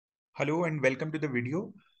Hello and welcome to the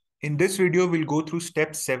video. In this video, we'll go through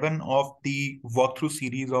step 7 of the walkthrough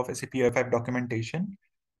series of SAPUI5 documentation.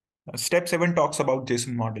 Step 7 talks about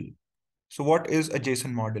JSON model. So what is a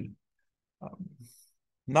JSON model? Um,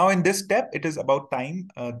 Now in this step, it is about time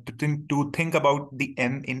to think about the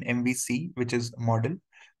M in MVC, which is model.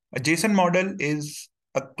 A JSON model is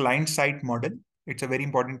a client-side model. It's a very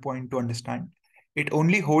important point to understand. It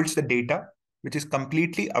only holds the data which is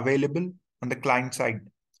completely available on the client side,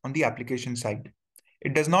 on the application side.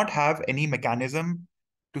 It does not have any mechanism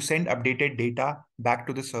to send updated data back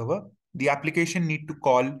to the server. The application need to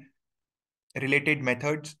call related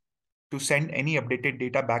methods to send any updated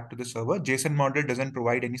data back to the server. JSON model doesn't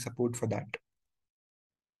provide any support for that.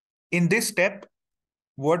 In this step,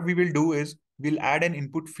 what we will do is we'll add an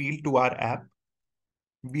input field to our app.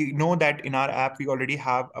 We know that in our app, we already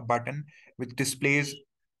have a button which displays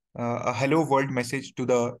a hello world message to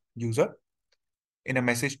the user in a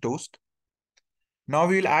message toast. Now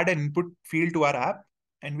we will add an input field to our app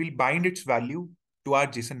and we'll bind its value to our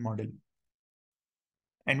JSON model.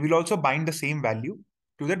 And we'll also bind the same value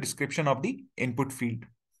to the description of the input field.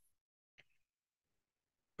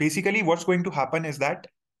 Basically, what's going to happen is that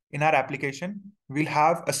in our application, we'll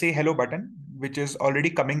have a say hello button, which is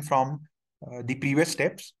already coming from the previous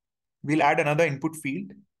steps. We'll add another input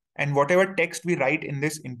field, and whatever text we write in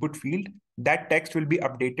this input field, that text will be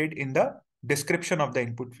updated in the description of the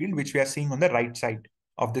input field, which we are seeing on the right side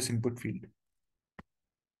of this input field.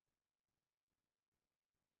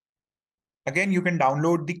 Again, you can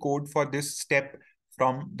download the code for this step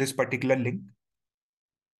from this particular link.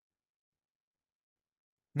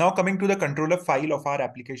 Now coming to the controller file of our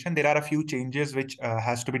application, there are a few changes which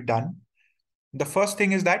has to be done. The first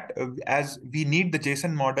thing is that as we need the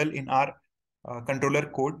JSON model in our controller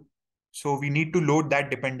code, so we need to load that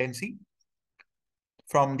dependency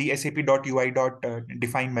from the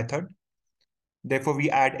sap.ui.define method. Therefore, we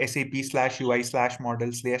add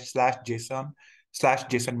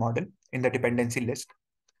sap/ui/model/JSON/JSON model in the dependency list.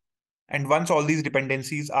 And once all these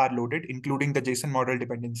dependencies are loaded, including the JSON model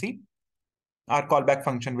dependency, our callback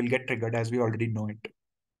function will get triggered as we already know it.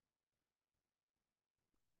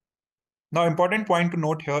 Now, important point to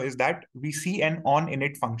note here is that we see an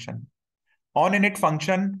onInit function. OnInit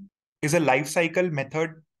function is a lifecycle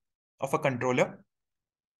method of a controller.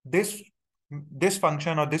 This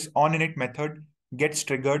function or this onInit method gets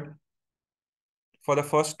triggered for the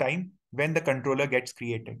first time when the controller gets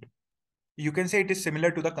created. You can say it is similar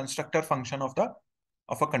to the constructor function of a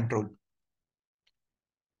control.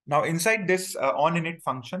 Now, inside this onInit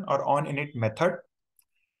function or onInit method,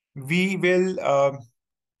 we will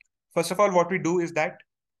first of all, what we do is that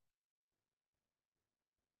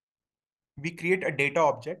we create a data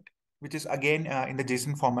object, which is again in the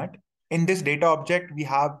JSON format. In this data object, we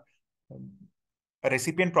have a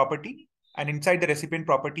recipient property, and inside the recipient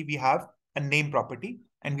property, we have a name property,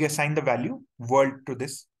 and we assign the value world to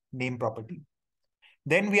this name property.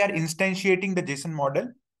 Then we are instantiating the JSON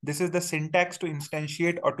model. This is the syntax to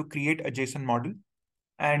instantiate or to create a JSON model.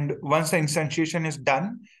 And once the instantiation is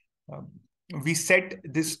done, we set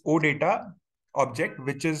this OData object,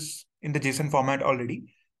 which is in the JSON format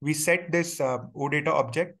already. We set this OData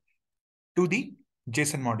object to the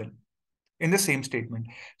JSON model in the same statement.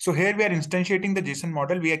 So here we are instantiating the JSON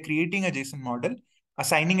model. We are creating a JSON model,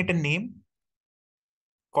 assigning it a name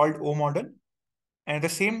called OModel. And at the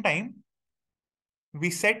same time, we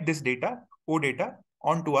set this data, OData,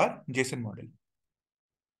 onto our JSON model.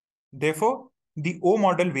 Therefore, the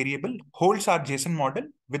OModel variable holds our JSON model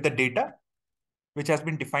with the data which has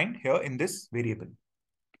been defined here in this variable.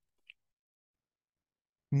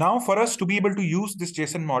 Now, for us to be able to use this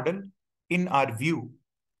JSON model in our view,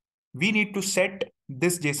 we need to set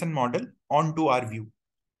this JSON model onto our view.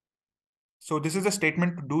 So this is a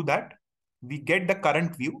statement to do that. We get the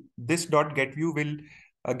current view. This .getView will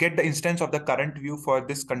get the instance of the current view for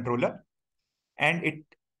this controller. And it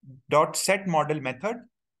 .setModel method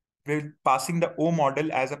will passing the OModel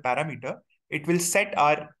as a parameter. It will set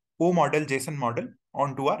our OModel JSON model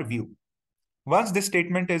onto our view. Once this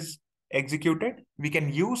statement is executed, we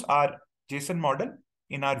can use our JSON model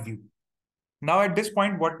in our view. Now at this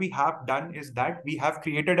point, what we have done is that we have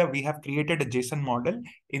created a JSON model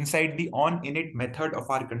inside the onInit method of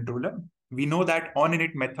our controller. We know that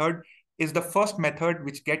onInit method is the first method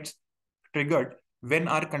which gets triggered when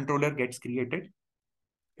our controller gets created.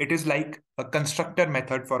 It is like a constructor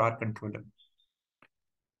method for our controller.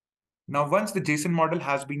 Now, once the JSON model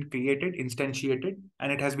has been created, instantiated,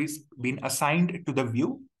 and it has been assigned to the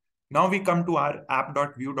view, now we come to our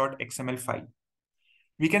app.view.xml file.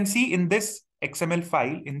 We can see in this XML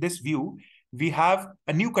file, in this view, we have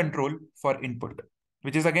a new control for input.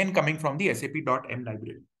 which is again coming from the SAP.m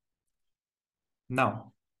library.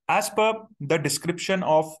 Now, as per the description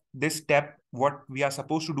of this step, what we are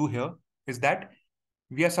supposed to do here is that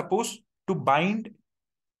we are supposed to bind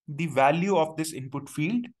the value of this input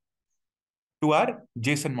field to our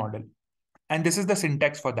JSON model. And this is the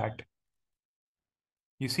syntax for that.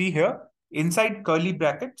 You see here, inside curly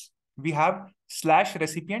brackets, we have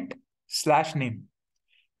 /recipient/name.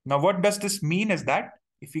 Now, what does this mean is that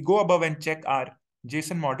if we go above and check our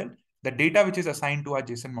JSON model, the data which is assigned to our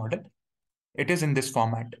JSON model, it is in this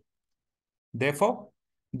format. Therefore,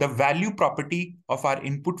 the value property of our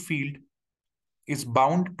input field is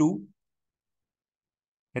bound to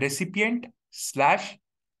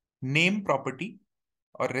recipient/name property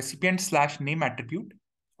or recipient/name attribute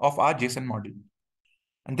of our JSON model.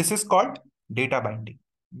 And this is called data binding.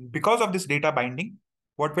 Because of this data binding,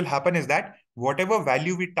 what will happen is that whatever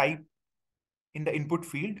value we type in the input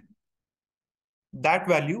field, that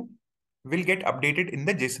value will get updated in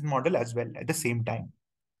the JSON model as well at the same time.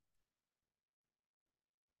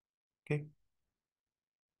 Okay.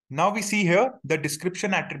 Now we see here the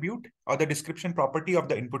description attribute or the description property of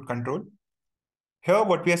the input control. Here,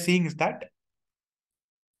 what we are seeing is that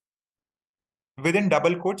within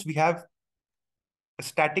double quotes, we have a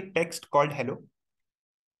static text called hello,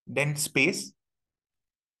 then space,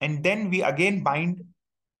 and then we again bind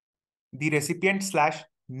the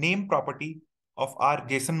recipient/name property of our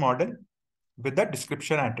JSON model with the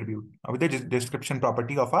description attribute, or with the description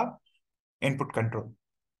property of our input control.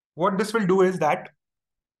 What this will do is that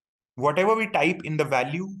whatever we type in the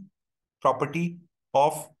value property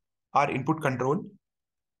of our input control,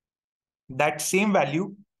 that same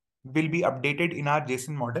value will be updated in our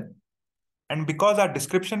JSON model. And because our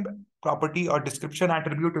description property or description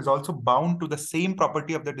attribute is also bound to the same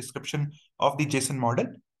property of the description of the JSON model,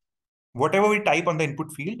 whatever we type on the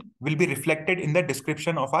input field will be reflected in the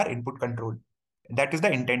description of our input control. That is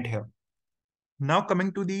the intent here. Now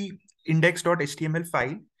coming to the index.html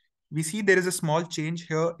file, we see there is a small change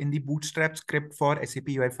here in the Bootstrap script for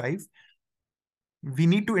SAPUI5. We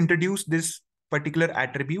need to introduce this particular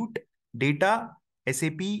attribute, data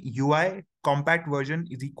SAP UI compact version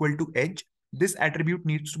is equal to edge. This attribute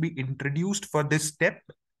needs to be introduced for this step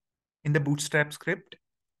in the Bootstrap script.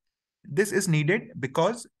 This is needed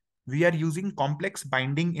because we are using complex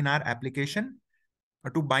binding in our application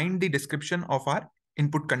to bind the description of our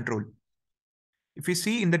input control. If we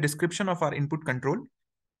see in the description of our input control,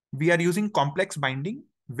 we are using complex binding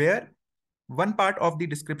where one part of the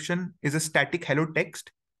description is a static hello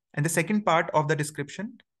text and the second part of the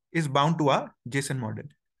description is bound to our JSON model.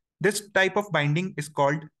 This type of binding is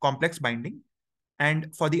called complex binding.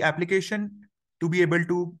 And for the application to be able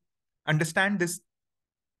to understand this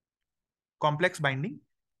complex binding,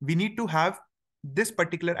 we need to have this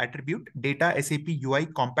particular attribute, data SAP UI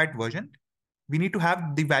compact version. We need to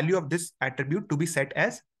have the value of this attribute to be set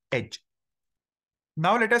as edge.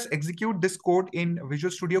 Now let us execute this code in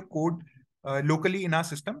Visual Studio Code locally in our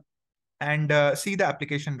system and see the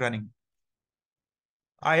application running.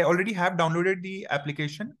 I already have downloaded the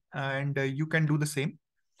application and you can do the same.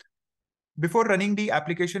 Before running the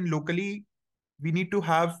application locally, we need to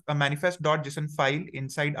have a manifest.json file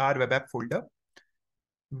inside our web app folder.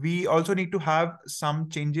 We also need to have some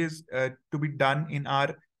changes to be done in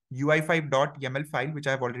our UI5.yaml file, which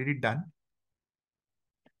I have already done.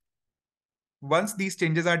 Once these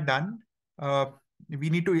changes are done,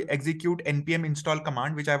 we need to execute npm install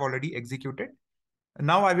command, which I've already executed.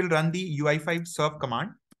 Now I will run the UI5 serve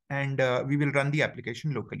command and we will run the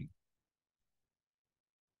application locally.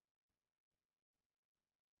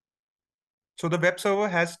 So the web server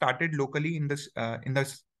has started locally in the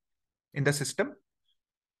system.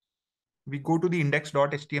 We go to the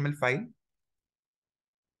index.html file.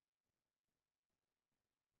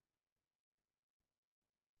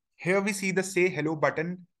 Here we see the say hello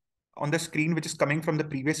button on the screen, which is coming from the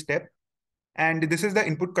previous step. And this is the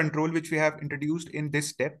input control which we have introduced in this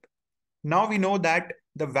step. Now we know that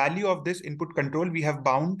the value of this input control we have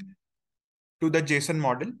bound to the JSON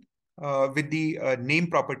model with the name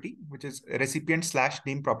property, which is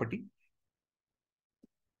recipient/name property.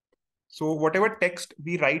 So whatever text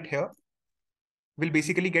we write here will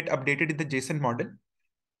basically get updated in the JSON model.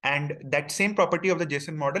 And that same property of the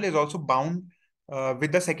JSON model is also bound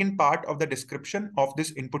with the second part of the description of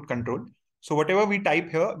this input control. So whatever we type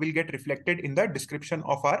here will get reflected in the description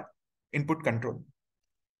of our input control.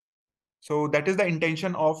 So that is the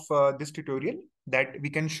intention of this tutorial, that we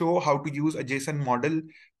can show how to use a JSON model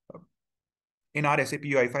in our SAP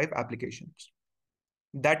UI5 applications.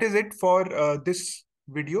 That is it for this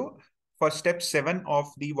video for step 7 of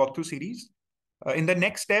the walkthrough series. In the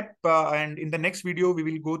next step and in the next video, we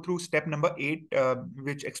will go through step number 8,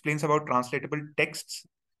 which explains about translatable texts.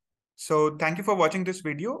 So thank you for watching this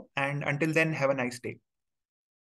video, and until then, have a nice day.